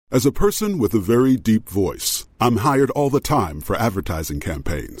As a person with a very deep voice, I'm hired all the time for advertising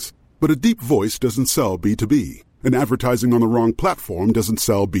campaigns. But a deep voice doesn't sell B2B, and advertising on the wrong platform doesn't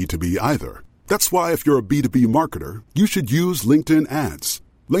sell B2B either. That's why if you're a B2B marketer, you should use LinkedIn ads.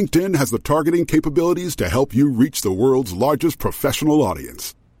 LinkedIn has the targeting capabilities to help you reach the world's largest professional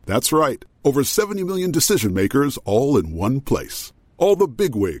audience. That's right, over 70 million decision makers all in one place. All the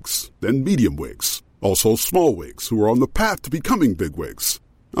big wigs, then medium wigs, also small wigs who are on the path to becoming big wigs.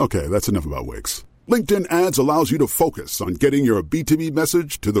 Okay, that's enough about wigs. LinkedIn ads allows you to focus on getting your B2B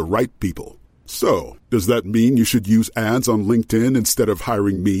message to the right people. So, does that mean you should use ads on LinkedIn instead of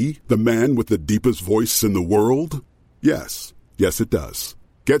hiring me, the man with the deepest voice in the world? Yes. Yes, it does.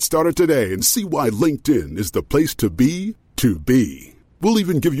 Get started today and see why LinkedIn is the place to be to be. We'll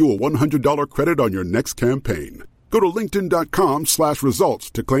even give you a $100 credit on your next campaign. Go to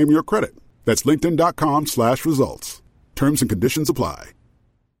linkedin.com/results to claim your credit. That's linkedin.com/results. Terms and conditions apply.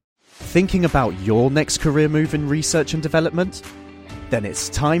 Thinking about your next career move in research and development? Then it's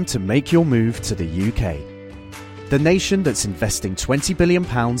time to make your move to the UK. The nation that's investing £20 billion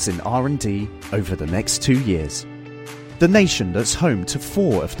in R&D over the next 2 years. The nation that's home to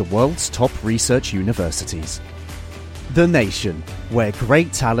 4 of the world's top research universities. The nation where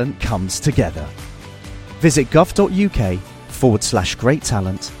great talent comes together. Visit gov.uk/great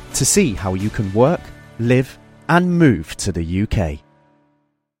talent to see how you can work, live and move to the UK.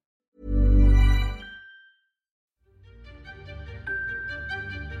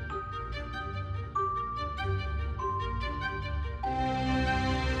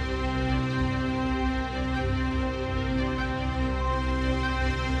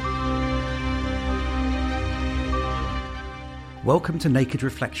 Welcome to Naked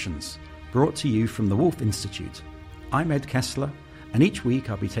Reflections, brought to you from the Wolf Institute. I'm Ed Kessler, and each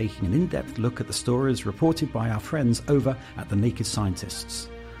week I'll be taking an in-depth look at the stories reported by our friends over at The Naked Scientists.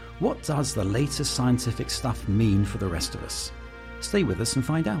 What does the latest scientific stuff mean for the rest of us? Stay with us and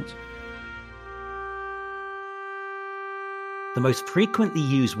find out. The most frequently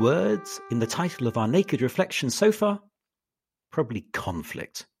used words in the title of our Naked Reflections so far? Probably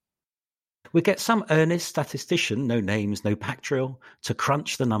conflict. We get some earnest statistician, no names, no pactrial, to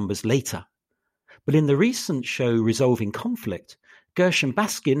crunch the numbers later. But in the recent show Resolving Conflict, Gershom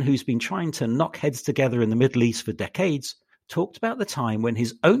Baskin, who's been trying to knock heads together in the Middle East for decades, talked about the time when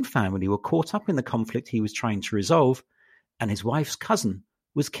his own family were caught up in the conflict he was trying to resolve, and his wife's cousin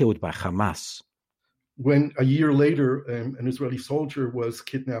was killed by Hamas. When a year later an Israeli soldier was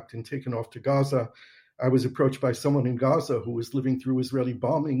kidnapped and taken off to Gaza, I was approached by someone in Gaza who was living through Israeli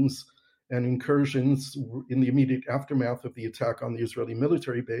bombings and incursions in the immediate aftermath of the attack on the Israeli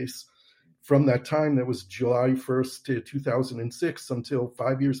military base. From that time, that was July 1st to 2006, until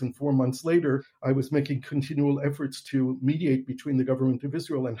 5 years and 4 months later, I was making continual efforts to mediate between the government of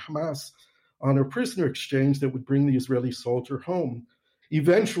Israel and Hamas on a prisoner exchange that would bring the Israeli soldier home.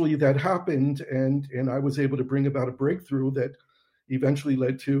 Eventually that happened, and I was able to bring about a breakthrough that eventually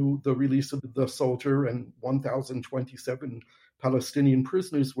led to the release of the soldier, and 1,027 Palestinian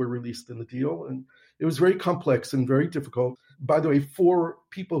prisoners were released in the deal. And it was very complex and very difficult. By the way, 4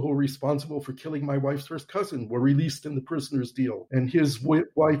 people who were responsible for killing my wife's first cousin were released in the prisoners' deal. And his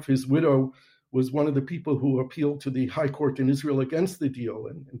wife, his widow, was one of the people who appealed to the High Court in Israel against the deal,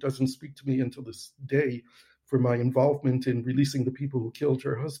 and doesn't speak to me until this day for my involvement in releasing the people who killed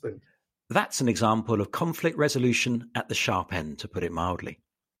her husband. That's an example of conflict resolution at the sharp end, to put it mildly.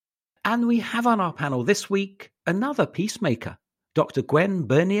 And we have on our panel this week another peacemaker, Dr. Gwen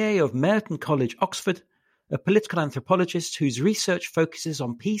Bernier of Merton College, Oxford, a political anthropologist whose research focuses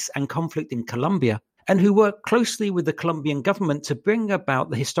on peace and conflict in Colombia, and who worked closely with the Colombian government to bring about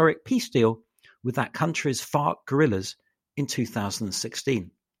the historic peace deal with that country's FARC guerrillas in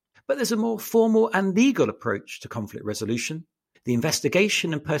 2016. But there's a more formal and legal approach to conflict resolution, the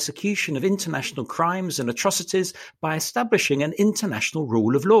investigation and persecution of international crimes and atrocities by establishing an international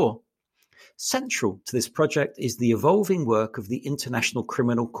rule of law. Central to this project is the evolving work of the International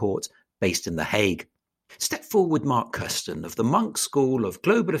Criminal Court based in The Hague. Step forward Mark Kirsten of the Munk School of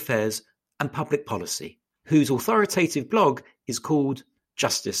Global Affairs and Public Policy, whose authoritative blog is called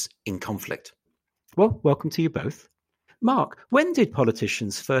Justice in Conflict. Well, welcome to you both. Mark, when did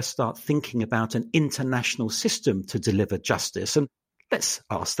politicians first start thinking about an international system to deliver justice? And let's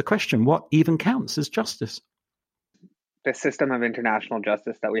ask the question, what even counts as justice? The system of international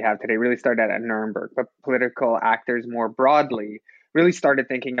justice that we have today really started at Nuremberg, but political actors more broadly really started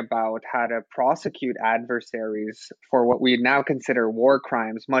thinking about how to prosecute adversaries for what we now consider war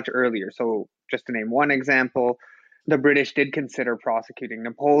crimes much earlier. So just to name one example, the British did consider prosecuting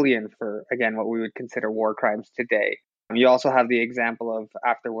Napoleon for, again, what we would consider war crimes today. You also have the example of,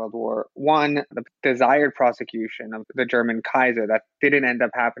 after World War I, the desired prosecution of the German Kaiser. That didn't end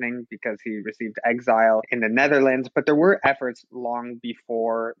up happening because he received exile in the Netherlands. But there were efforts long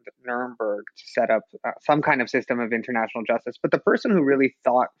before Nuremberg to set up some kind of system of international justice. But the person who really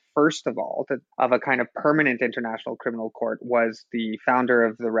thought, first of all, of a kind of permanent international criminal court was the founder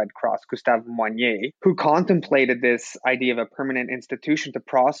of the Red Cross, Gustave Moynier, who contemplated this idea of a permanent institution to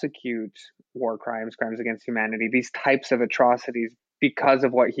prosecute war crimes, crimes against humanity, these types of atrocities, because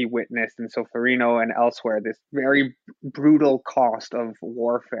of what he witnessed in Solferino and elsewhere, this very brutal cost of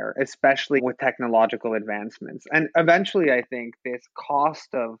warfare, especially with technological advancements. And eventually, I think this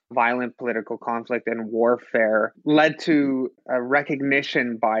cost of violent political conflict and warfare led to a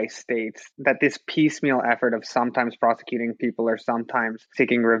recognition by states that this piecemeal effort of sometimes prosecuting people or sometimes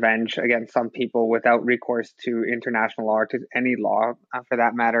seeking revenge against some people without recourse to international law or to any law, for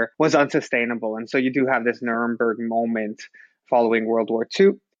that matter, was unsustainable. And so you do have this Nuremberg moment following World War II,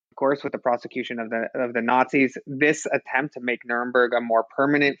 of course, with the prosecution of the Nazis. This attempt to make Nuremberg a more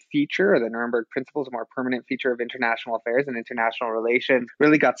permanent feature, or the Nuremberg Principles a more permanent feature of international affairs and international relations,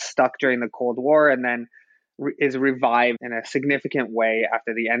 really got stuck during the Cold War and then is revived in a significant way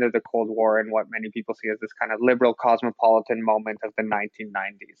after the end of the Cold War and what many people see as this kind of liberal cosmopolitan moment of the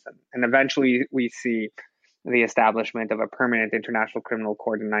 1990s. And eventually we see the establishment of a permanent international criminal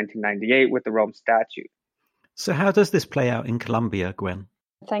court in 1998 with the Rome Statute. So how does this play out in Colombia, Gwen?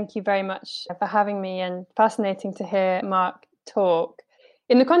 Thank you very much for having me, and fascinating to hear Mark talk.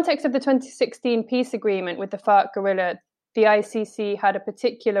 In the context of the 2016 peace agreement with the FARC guerrilla, the ICC had a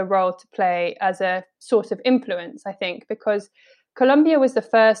particular role to play as a source of influence, I think, because Colombia was the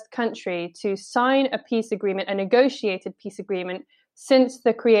first country to sign a peace agreement, a negotiated peace agreement, since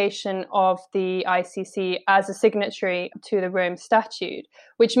the creation of the ICC as a signatory to the Rome Statute,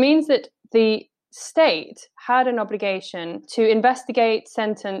 which means that the state had an obligation to investigate,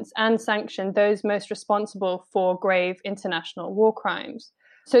 sentence, and sanction those most responsible for grave international war crimes.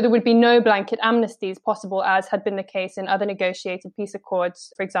 So there would be no blanket amnesties possible, as had been the case in other negotiated peace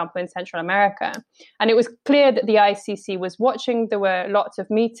accords, for example, in Central America. And it was clear that the ICC was watching. There were lots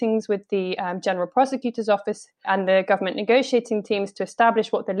of meetings with the General Prosecutor's Office and the government negotiating teams to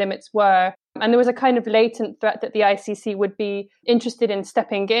establish what the limits were. And there was a kind of latent threat that the ICC would be interested in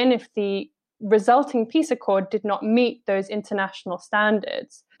stepping in if the resulting peace accord did not meet those international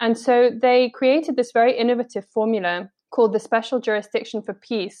standards. And so they created this very innovative formula called the Special Jurisdiction for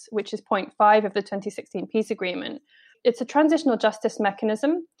Peace, which is point 5 of the 2016 peace agreement. It's a transitional justice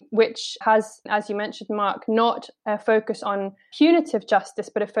mechanism, which has, as you mentioned, Mark, not a focus on punitive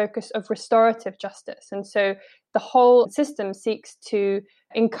justice, but a focus of restorative justice. And so the whole system seeks to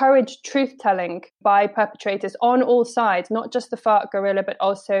encourage truth-telling by perpetrators on all sides, not just the FARC guerrilla, but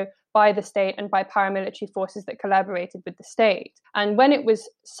also by the state and by paramilitary forces that collaborated with the state. And when it was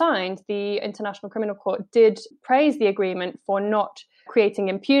signed, the International Criminal Court did praise the agreement for not creating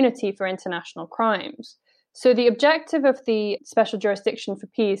impunity for international crimes. So the objective of the Special Jurisdiction for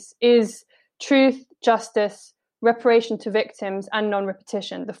Peace is truth, justice, reparation to victims, and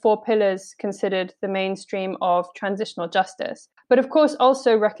non-repetition, the 4 pillars considered the mainstream of transitional justice. But of course,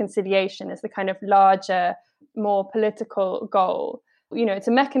 also reconciliation is the kind of larger, more political goal. You know, it's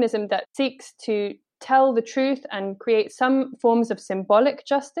a mechanism that seeks to tell the truth and create some forms of symbolic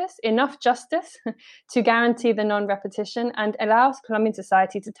justice, enough justice to guarantee the non-repetition, and allows Colombian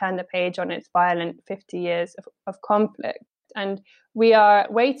society to turn the page on its violent 50 years of conflict. And we are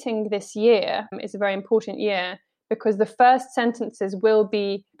waiting this year, it's a very important year, because the first sentences will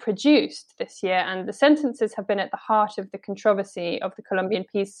be produced this year. And the sentences have been at the heart of the controversy of the Colombian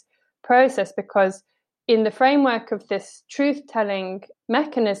peace process, because in the framework of this truth-telling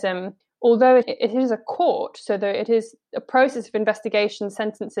mechanism, although it is a court, so that it is a process of investigation,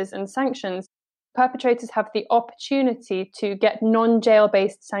 sentences, and sanctions, perpetrators have the opportunity to get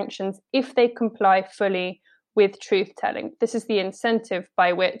non-jail-based sanctions if they comply fully with truth-telling. This is the incentive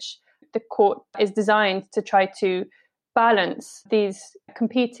by which the court is designed to try to balance these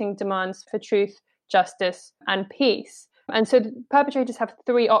competing demands for truth, justice, and peace. And so the perpetrators have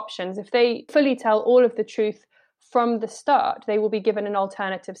 3 options. If they fully tell all of the truth from the start, they will be given an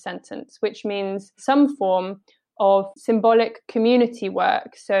alternative sentence, which means some form of symbolic community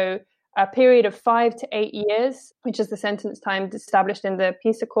work. So a period of 5 to 8 years, which is the sentence time established in the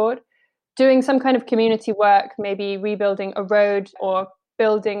peace accord, doing some kind of community work, maybe rebuilding a road or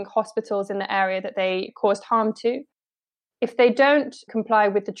building hospitals in the area that they caused harm to. If they don't comply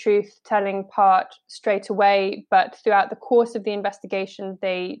with the truth-telling part straight away, but throughout the course of the investigation,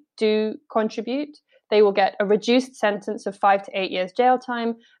 they do contribute, they will get a reduced sentence of 5 to 8 years jail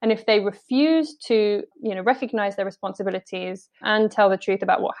time. And if they refuse to, recognize their responsibilities and tell the truth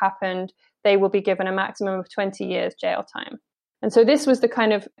about what happened, they will be given a maximum of 20 years jail time. And so this was the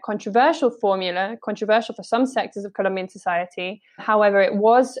kind of controversial formula, controversial for some sectors of Colombian society. However, it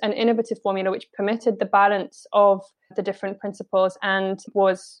was an innovative formula which permitted the balance of the different principles and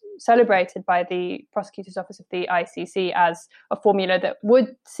was celebrated by the Prosecutor's Office of the ICC as a formula that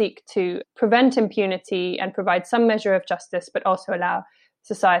would seek to prevent impunity and provide some measure of justice, but also allow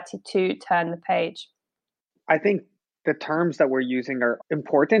society to turn the page. I think the terms that we're using are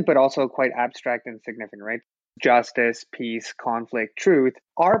important, but also quite abstract and significant, right? Justice, peace, conflict, truth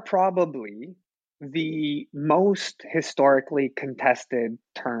are probably the most historically contested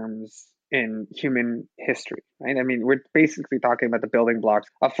terms in human history, right? I mean, we're basically talking about the building blocks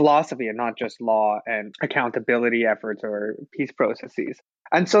of philosophy and not just law and accountability efforts or peace processes.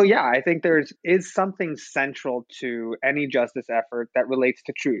 And so, yeah, I think there is something central to any justice effort that relates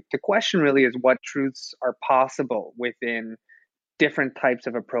to truth. The question really is what truths are possible within different types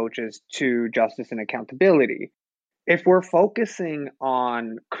of approaches to justice and accountability. If we're focusing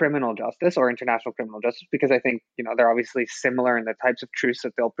on criminal justice or international criminal justice, because I think, they're obviously similar in the types of truths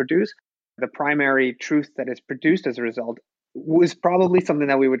that they'll produce, the primary truth that is produced as a result was probably something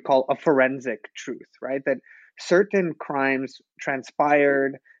that we would call a forensic truth, right? That certain crimes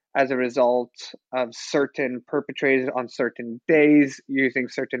transpired as a result of certain perpetrators on certain days, using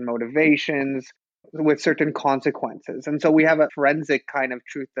certain motivations, with certain consequences. And so we have a forensic kind of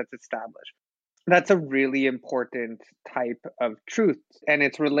truth that's established. That's a really important type of truth, and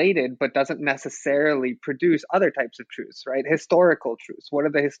it's related, but doesn't necessarily produce other types of truths, right? Historical truths. What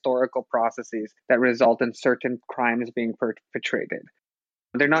are the historical processes that result in certain crimes being perpetrated?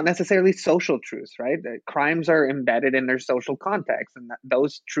 They're not necessarily social truths, right? Crimes are embedded in their social context, and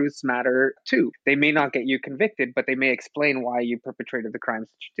those truths matter too. They may not get you convicted, but they may explain why you perpetrated the crimes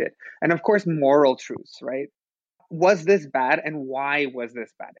that you did. And of course, moral truths, right? Was this bad, and why was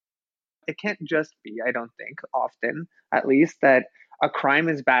this bad? It can't just be, I don't think, often at least, that a crime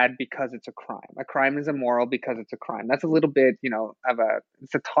is bad because it's a crime. A crime is immoral because it's a crime. That's a little bit,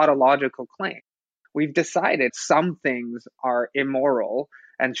 it's a tautological claim. We've decided some things are immoral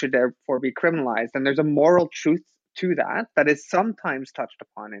and should therefore be criminalized. And there's a moral truth to that is sometimes touched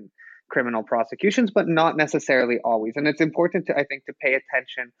upon in criminal prosecutions, but not necessarily always. And it's important to pay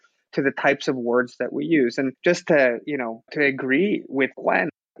attention to the types of words that we use. And just to agree with Gwen,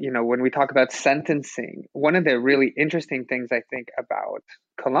 when we talk about sentencing, one of the really interesting things I think about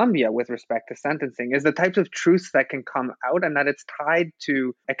Colombia with respect to sentencing is the types of truths that can come out, and that it's tied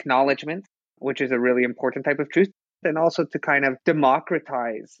to acknowledgement, which is a really important type of truth, and also to kind of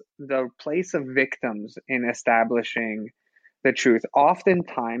democratize the place of victims in establishing the truth.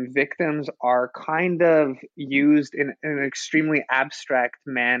 Oftentimes, victims are kind of used in an extremely abstract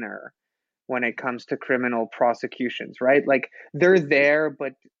manner when it comes to criminal prosecutions, right? Like they're there,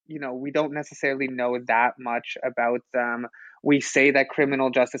 but we don't necessarily know that much about them. We say that criminal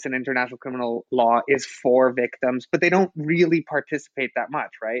justice and international criminal law is for victims, but they don't really participate that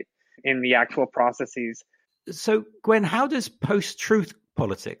much, right, in the actual processes. So, Gwen, how does post-truth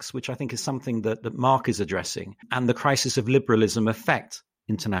politics, which I think is something that Mark is addressing, and the crisis of liberalism affect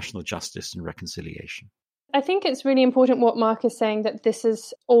international justice and reconciliation? I think it's really important what Mark is saying, that this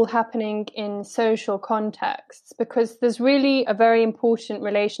is all happening in social contexts, because there's really a very important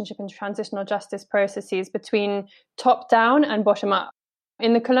relationship in transitional justice processes between top-down and bottom-up.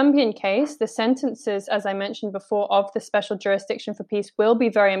 In the Colombian case, the sentences, as I mentioned before, of the Special Jurisdiction for Peace will be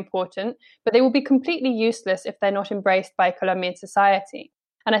very important, but they will be completely useless if they're not embraced by Colombian society.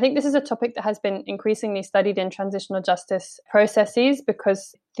 And I think this is a topic that has been increasingly studied in transitional justice processes,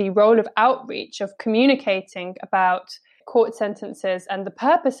 because the role of outreach, of communicating about court sentences and the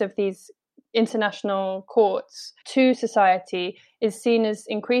purpose of these international courts to society is seen as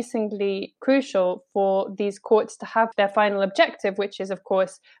increasingly crucial for these courts to have their final objective, which is, of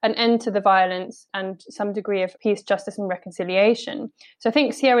course, an end to the violence and some degree of peace, justice, and reconciliation. So I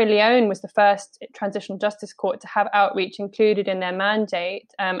think Sierra Leone was the first transitional justice court to have outreach included in their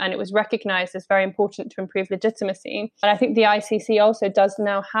mandate, and it was recognized as very important to improve legitimacy. And I think the ICC also does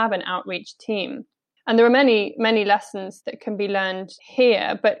now have an outreach team. And there are many, many lessons that can be learned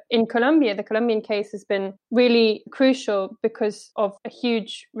here. But in Colombia, the Colombian case has been really crucial because of a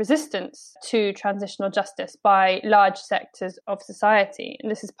huge resistance to transitional justice by large sectors of society.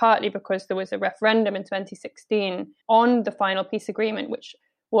 And this is partly because there was a referendum in 2016 on the final peace agreement, which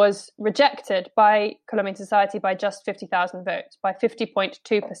was rejected by Colombian society by just 50,000 votes, by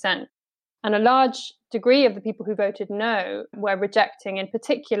 50.2%. And a large degree of the people who voted no were rejecting, in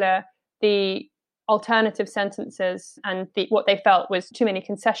particular, the alternative sentences and what they felt was too many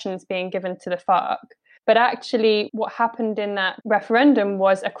concessions being given to the FARC. But actually, what happened in that referendum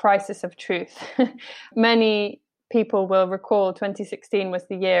was a crisis of truth. Many people will recall 2016 was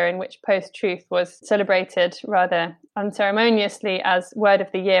the year in which post-truth was celebrated rather unceremoniously as Word of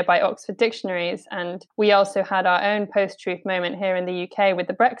the Year by Oxford Dictionaries. And we also had our own post-truth moment here in the UK with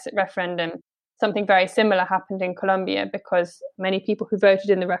the Brexit referendum. Something very similar happened in Colombia because many people who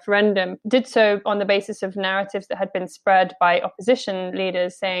voted in the referendum did so on the basis of narratives that had been spread by opposition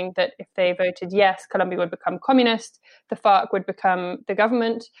leaders saying that if they voted yes, Colombia would become communist, the FARC would become the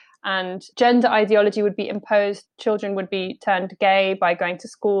government, and gender ideology would be imposed, children would be turned gay by going to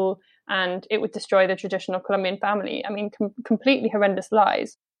school, and it would destroy the traditional Colombian family. I mean, completely horrendous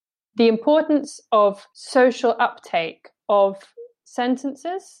lies. The importance of social uptake of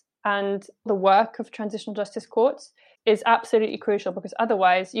sentences and the work of transitional justice courts is absolutely crucial, because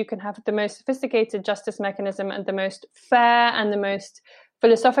otherwise you can have the most sophisticated justice mechanism and the most fair and the most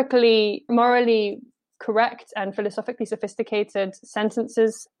philosophically, morally correct and philosophically sophisticated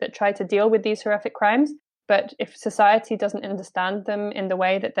sentences that try to deal with these horrific crimes. But if society doesn't understand them in the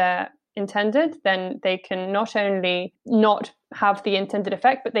way that they're intended, then they can not only not have the intended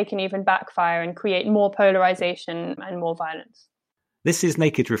effect, but they can even backfire and create more polarization and more violence. This is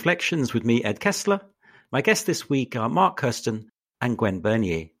Naked Reflections with me, Ed Kessler. My guests this week are Mark Kirsten and Gwen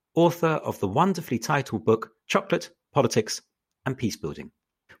Bernier, author of the wonderfully titled book, Chocolate, Politics and Peacebuilding.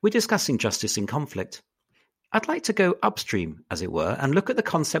 We're discussing justice in conflict. I'd like to go upstream, as it were, and look at the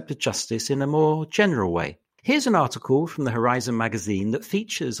concept of justice in a more general way. Here's an article from the Horizon magazine that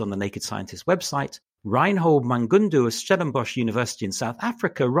features on the Naked Scientist website. Reinhold Mangundu of Stellenbosch University in South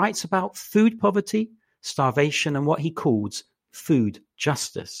Africa writes about food poverty, starvation, and what he calls food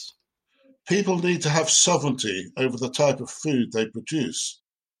justice. People need to have sovereignty over the type of food they produce.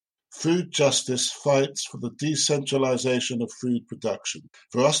 Food justice fights for the decentralization of food production.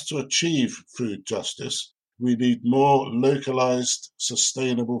 For us to achieve food justice, we need more localized,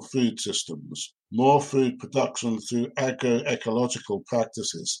 sustainable food systems, more food production through agroecological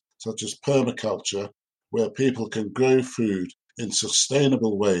practices, such as permaculture, where people can grow food in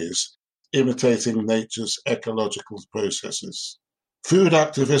sustainable ways, imitating nature's ecological processes. Food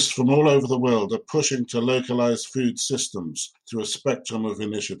activists from all over the world are pushing to localize food systems through a spectrum of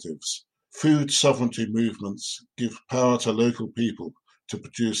initiatives. Food sovereignty movements give power to local people to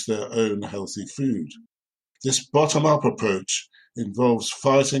produce their own healthy food. This bottom-up approach involves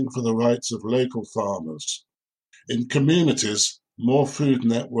fighting for the rights of local farmers. In communities, more food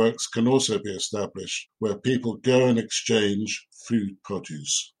networks can also be established where people go and exchange food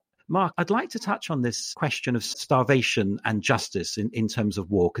produce. Mark, I'd like to touch on this question of starvation and justice in terms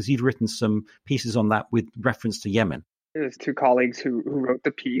of war, because you've written some pieces on that with reference to Yemen. There's two colleagues who wrote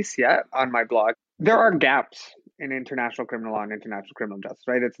the piece, on my blog. There are gaps in international criminal law and international criminal justice,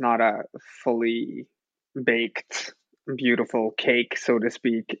 right? It's not a fully baked, beautiful cake, so to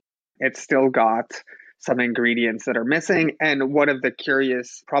speak. It's still got some ingredients that are missing. And one of the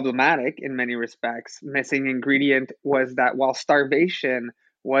curious, problematic in many respects, missing ingredient was that while starvation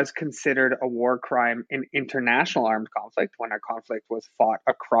was considered a war crime in international armed conflict, when a conflict was fought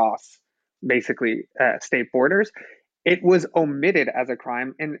across basically state borders, it was omitted as a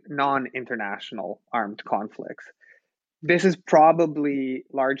crime in non-international armed conflicts. This is probably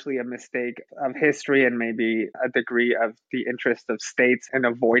largely a mistake of history and maybe a degree of the interest of states in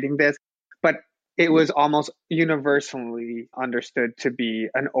avoiding this, but it was almost universally understood to be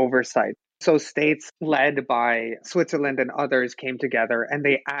an oversight. So states led by Switzerland and others came together and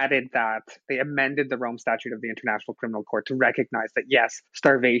they amended the Rome Statute of the International Criminal Court to recognize that, yes,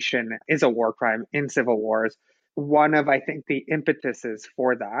 starvation is a war crime in civil wars. One of, I think, the impetuses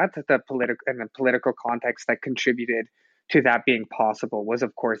for that, the political context that contributed to that being possible was,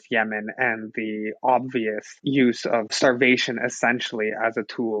 of course, Yemen and the obvious use of starvation essentially as a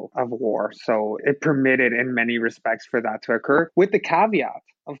tool of war. So it permitted in many respects for that to occur, with the caveat,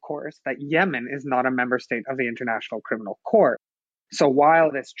 of course, that Yemen is not a member state of the International Criminal Court. So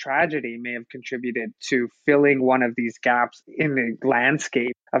while this tragedy may have contributed to filling one of these gaps in the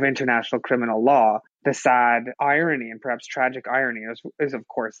landscape of international criminal law, the sad irony and perhaps tragic irony is of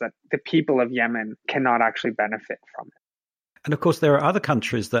course, that the people of Yemen cannot actually benefit from it. And of course, there are other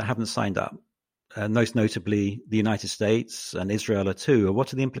countries that haven't signed up, most notably the United States and Israel are too.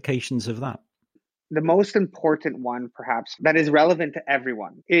 What are the implications of that? The most important one, perhaps, that is relevant to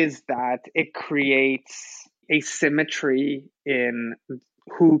everyone is that it creates asymmetry in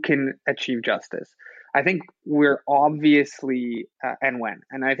who can achieve justice. I think we're obviously,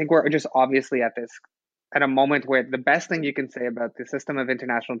 and I think we're just obviously at this at a moment where the best thing you can say about the system of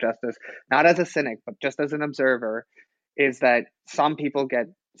international justice, not as a cynic, but just as an observer, is that some people get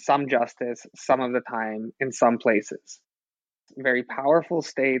some justice some of the time in some places. Very powerful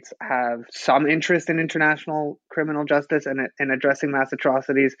states have some interest in international criminal justice and in addressing mass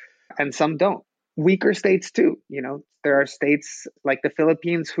atrocities, and some don't. Weaker states too. There are states like the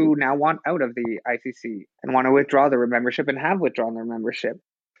Philippines who now want out of the ICC and want to withdraw their membership and have withdrawn their membership.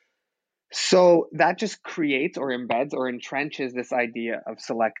 So that just creates or embeds or entrenches this idea of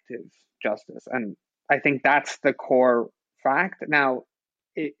selective justice. And I think that's the core fact. Now,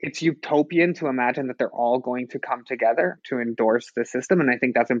 it's utopian to imagine that they're all going to come together to endorse the system. And I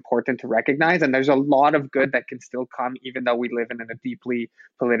think that's important to recognize. And there's a lot of good that can still come, even though we live in a deeply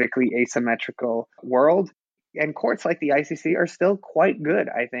politically asymmetrical world. And courts like the ICC are still quite good,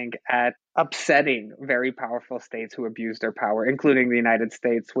 I think, at upsetting very powerful states who abuse their power, including the United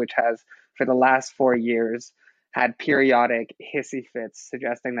States, which has, for the last 4 years, had periodic hissy fits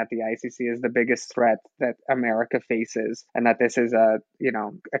suggesting that the ICC is the biggest threat that America faces, and that this is a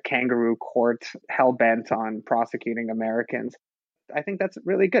kangaroo court hell-bent on prosecuting Americans. I think that's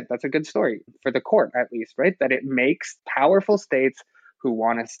really good. That's a good story for the court, at least, right? That it makes powerful states who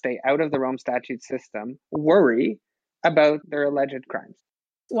want to stay out of the Rome Statute system worry about their alleged crimes.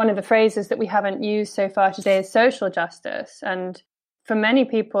 One of the phrases that we haven't used so far today is social justice. And for many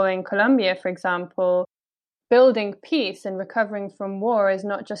people in Colombia, for example, building peace and recovering from war is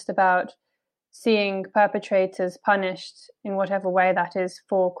not just about seeing perpetrators punished in whatever way that is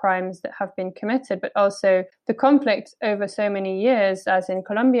for crimes that have been committed, but also the conflict over so many years, as in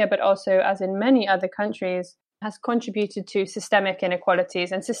Colombia, but also as in many other countries, has contributed to systemic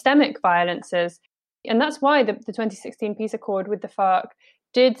inequalities and systemic violences. And that's why the 2016 peace accord with the FARC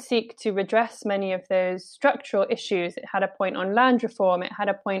did seek to redress many of those structural issues. It had a point on land reform. It had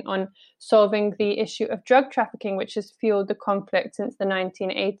a point on solving the issue of drug trafficking, which has fueled the conflict since the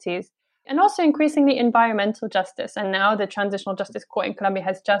 1980s, and also increasingly environmental justice. And now the Transitional Justice Court in Colombia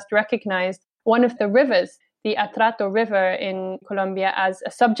has just recognized one of the rivers, the Atrato River in Colombia, as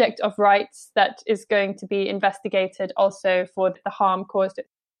a subject of rights that is going to be investigated also for the harm caused.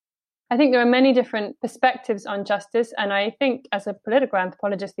 I think there are many different perspectives on justice. And I think as a political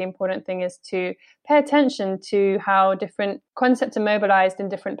anthropologist, the important thing is to pay attention to how different concepts are mobilized in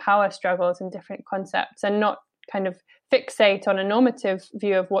different power struggles and different concepts, and not kind of fixate on a normative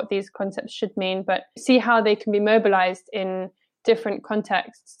view of what these concepts should mean, but see how they can be mobilized in different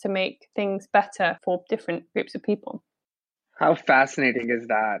contexts to make things better for different groups of people. How fascinating is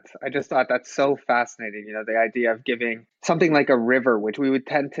that? I just thought that's so fascinating. The idea of giving something like a river, which we would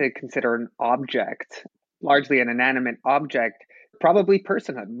tend to consider an object, largely an inanimate object, probably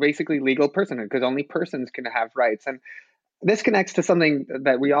personhood, basically legal personhood, because only persons can have rights. And this connects to something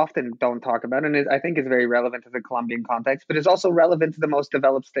that we often don't talk about, and I think is very relevant to the Colombian context, but is also relevant to the most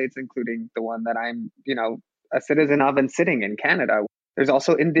developed states, including the one that I'm, a citizen of and sitting in, Canada. There's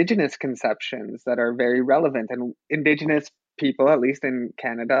also Indigenous conceptions that are very relevant, and Indigenous people, at least in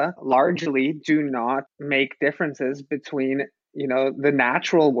Canada, largely do not make differences between, the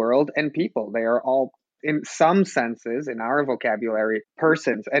natural world and people. They are all, in some senses, in our vocabulary,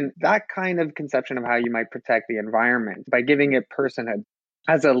 persons. And that kind of conception of how you might protect the environment by giving it personhood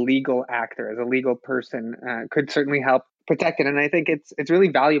as a legal actor, as a legal person, could certainly help protect it. And I think it's really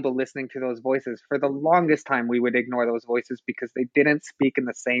valuable listening to those voices. For the longest time, we would ignore those voices because they didn't speak in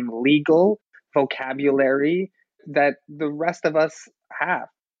the same legal vocabulary that the rest of us have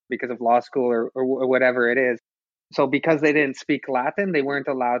because of law school or whatever it is. So because they didn't speak Latin, they weren't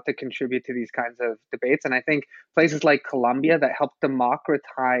allowed to contribute to these kinds of debates. And I think places like Colombia that help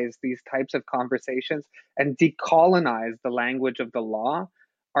democratize these types of conversations and decolonize the language of the law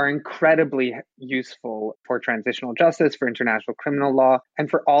are incredibly useful for transitional justice, for international criminal law, and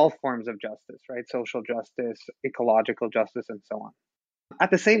for all forms of justice, right? Social justice, ecological justice, and so on. At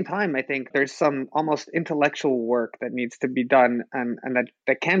the same time, I think there's some almost intellectual work that needs to be done and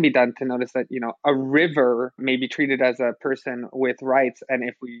that can be done to notice that, a river may be treated as a person with rights. And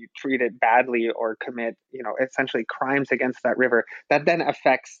if we treat it badly or commit, essentially crimes against that river, that then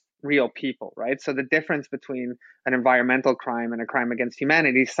affects real people, right? So the difference between an environmental crime and a crime against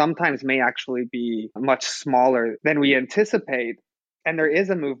humanity sometimes may actually be much smaller than we anticipate. And there is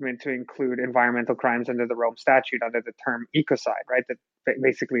a movement to include environmental crimes under the Rome Statute under the term ecocide, right? That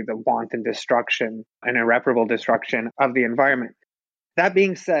basically the wanton destruction and irreparable destruction of the environment. That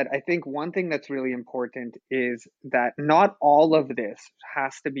being said, I think one thing that's really important is that not all of this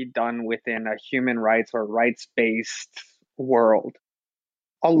has to be done within a human rights or rights-based world.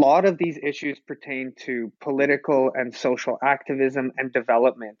 A lot of these issues pertain to political and social activism and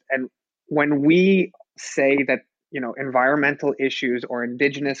development. And when we say that, environmental issues or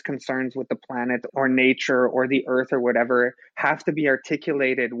indigenous concerns with the planet or nature or the earth or whatever have to be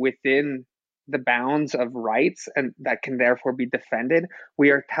articulated within the bounds of rights and that can therefore be defended. We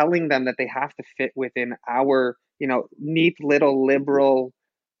are telling them that they have to fit within our, neat little liberal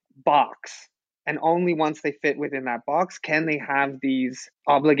box. And only once they fit within that box can they have these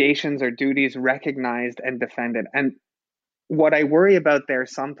obligations or duties recognized and defended. And what I worry about there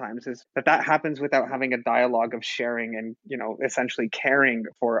sometimes is that happens without having a dialogue of sharing and, essentially caring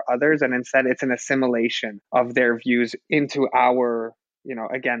for others. And instead, it's an assimilation of their views into our,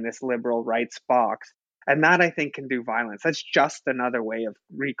 again, this liberal rights box. And that, I think, can do violence. That's just another way of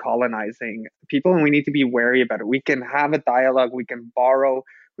recolonizing people. And we need to be wary about it. We can have a dialogue, we can borrow,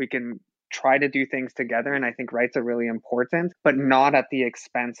 we can try to do things together. And I think rights are really important, but not at the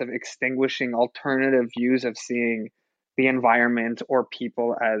expense of extinguishing alternative views of seeing the environment or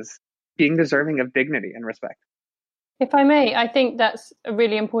people as being deserving of dignity and respect. If I may, I think that's a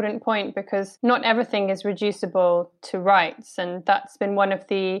really important point because not everything is reducible to rights. And that's been one of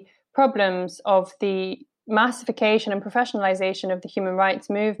the problems of the massification and professionalization of the human rights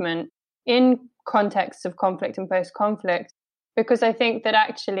movement in contexts of conflict and post-conflict. Because I think that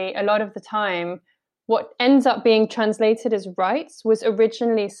actually a lot of the time, what ends up being translated as rights was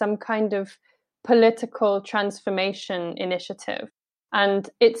originally some kind of political transformation initiative. And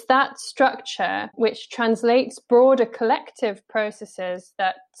it's that structure which translates broader collective processes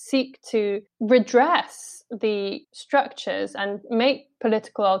that seek to redress the structures and make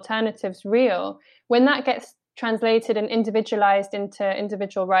political alternatives real. When that gets translated and individualized into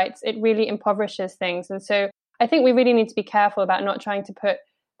individual rights, it really impoverishes things. And so I think we really need to be careful about not trying to put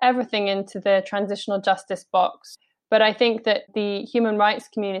everything into the transitional justice box. But I think that the human rights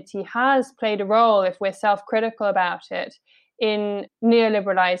community has played a role, if we're self-critical about it, in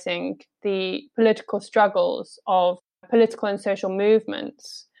neoliberalizing the political struggles of political and social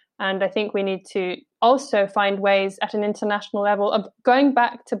movements. And I think we need to also find ways at an international level of going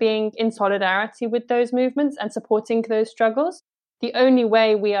back to being in solidarity with those movements and supporting those struggles. The only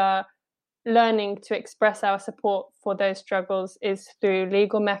way we are learning to express our support for those struggles is through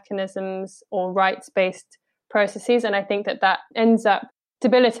legal mechanisms or rights-based processes. And I think that ends up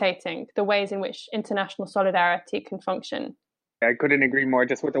debilitating the ways in which international solidarity can function. I couldn't agree more,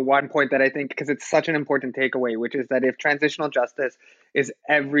 just with the one point that I think, because it's such an important takeaway, which is that if transitional justice is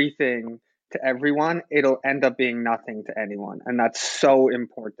everything to everyone, it'll end up being nothing to anyone. And that's so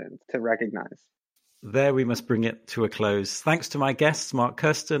important to recognize. There we must bring it to a close. Thanks to my guests, Mark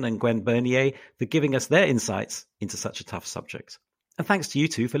Kirsten and Gwen Bernier, for giving us their insights into such a tough subject. And thanks to you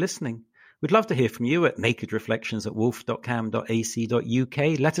two for listening. We'd love to hear from you at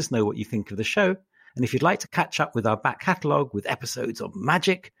nakedreflections@wolf.cam.ac.uk. Let us know what you think of the show. And if you'd like to catch up with our back catalogue with episodes of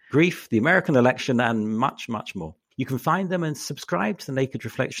magic, grief, the American election, and much, much more, you can find them and subscribe to the Naked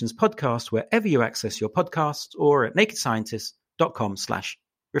Reflections podcast wherever you access your podcasts or at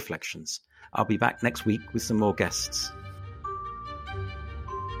nakedscientist.com/reflections. I'll be back next week with some more guests.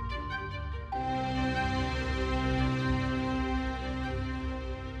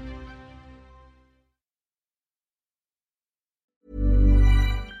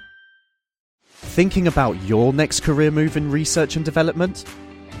 Thinking about your next career move in research and development?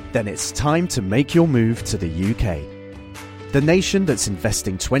 Then it's time to make your move to the UK. The nation that's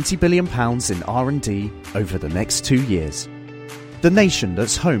investing £20 billion in R&D over the next 2 years. The nation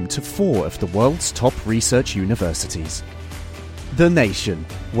that's home to 4 of the world's top research universities. The nation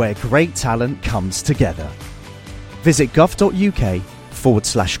where great talent comes together. Visit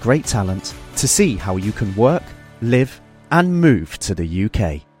gov.uk/great talent to see how you can work, live, and move to the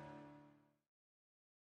UK.